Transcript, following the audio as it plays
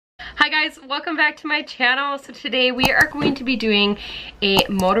Hi guys, welcome back to my channel. So today we are going to be doing a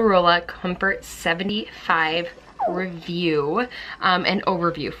Motorola Comfort 75 review and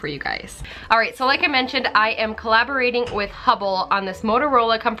overview for you guys. Alright, so like I mentioned, I am collaborating with Hubble on this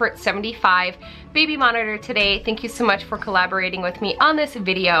Motorola Comfort 75 baby monitor today. Thank you so much for collaborating with me on this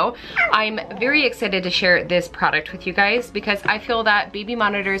video. I'm very excited to share this product with you guys because I feel that baby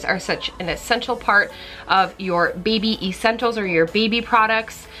monitors are such an essential part of your baby essentials or your baby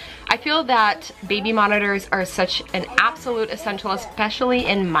products. I feel that baby monitors are such an absolute essential, especially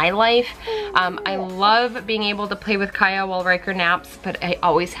in my life. I love being able to play with Kaya while Riker naps, but I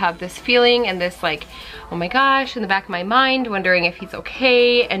always have this feeling and this like, oh my gosh, in the back of my mind, wondering if he's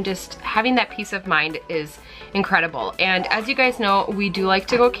okay, and just having that peace of mind is incredible. And as you guys know, we do like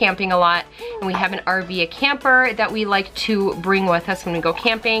to go camping a lot, and we have an RV, a camper that we like to bring with us when we go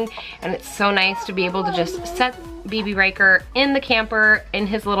camping, and it's so nice to be able to just set baby Riker in the camper in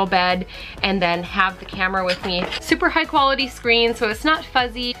his little bed and then have the camera with me. Super high quality screen, so it's not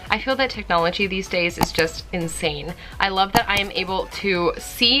fuzzy. I feel that technology these days is just insane. I love that I am able to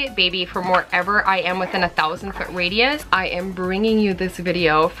see baby from wherever I am within a 1,000-foot radius. I am bringing you this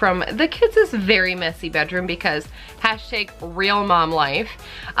video from the kids' very messy bedroom because hashtag real mom life.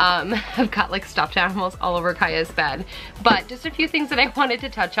 I've got like stuffed animals all over Kaya's bed, but just a few things that I wanted to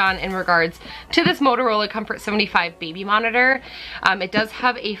touch on in regards to this Motorola Comfort 75 baby monitor. It does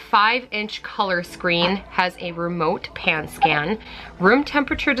have a 5-inch color screen, has a remote pan scan, room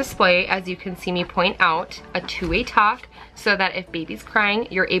temperature display, as you can see me point out, a two-way talk, so that if baby's crying,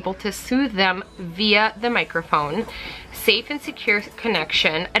 you're able to soothe them via the microphone. Safe and secure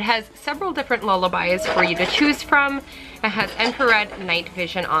connection. It has several different lullabies for you to choose from. It has infrared night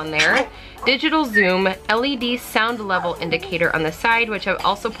vision on there. Digital zoom, LED sound level indicator on the side, which I've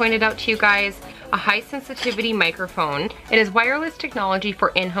also pointed out to you guys. A high sensitivity microphone. It is wireless technology for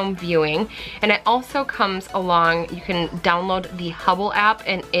in-home viewing, and it also comes along, you can download the Hubble app,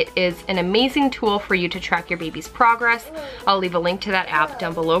 and it is an amazing tool for you to track your baby's progress. I'll leave a link to that app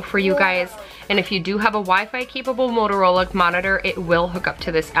down below for you guys. And if you do have a Wi-Fi capable Motorola monitor, it will hook up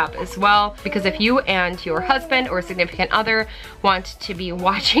to this app as well, because if you and your husband or significant other want to be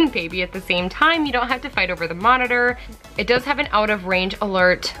watching baby at the same time, you don't have to fight over the monitor. It does have an out of range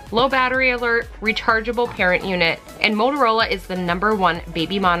alert, low battery alert, rechargeable parent unit, and Motorola is the #1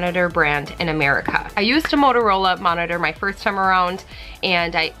 baby monitor brand in America. I used a Motorola monitor my first time around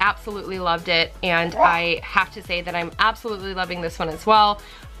and I absolutely loved it, and I have to say that I'm absolutely loving this one as well.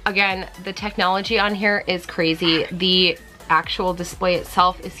 Again, the technology on here is crazy. The actual display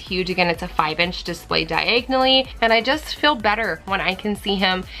itself is huge. Again, it's a 5-inch display diagonally, and I just feel better when I can see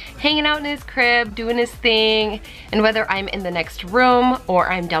him hanging out in his crib, doing his thing, and whether I'm in the next room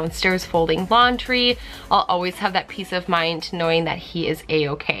or I'm downstairs folding laundry, I'll always have that peace of mind knowing that he is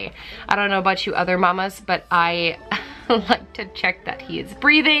a-okay. I don't know about you other mamas, but I like to check that he is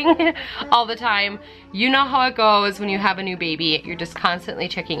breathing all the time. You know how it goes when you have a new baby. You're just constantly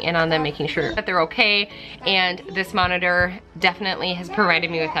checking in on them, making sure that they're okay, and this monitor definitely has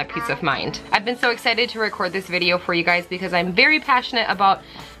provided me with that peace of mind. I've been so excited to record this video for you guys because I'm very passionate about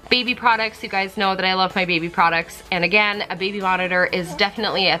baby products. You guys know that I love my baby products, and again, a baby monitor is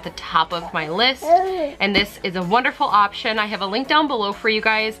definitely at the top of my list, and this is a wonderful option. I have a link down below for you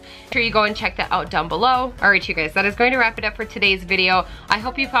guys. Make sure you go and check that out down below. Alright you guys, that is going to wrap it up for today's video. I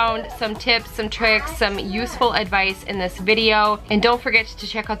hope you found some tips, some tricks, some useful advice in this video, and don't forget to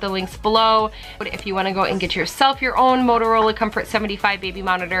check out the links below if you want to go and get yourself your own Motorola Comfort 75 baby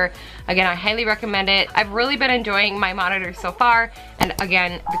monitor. Again, I highly recommend it. I've really been enjoying my monitor so far, and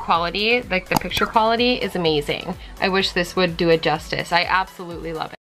again, the quality, like the picture quality, is amazing. I wish this would do it justice. I absolutely love it.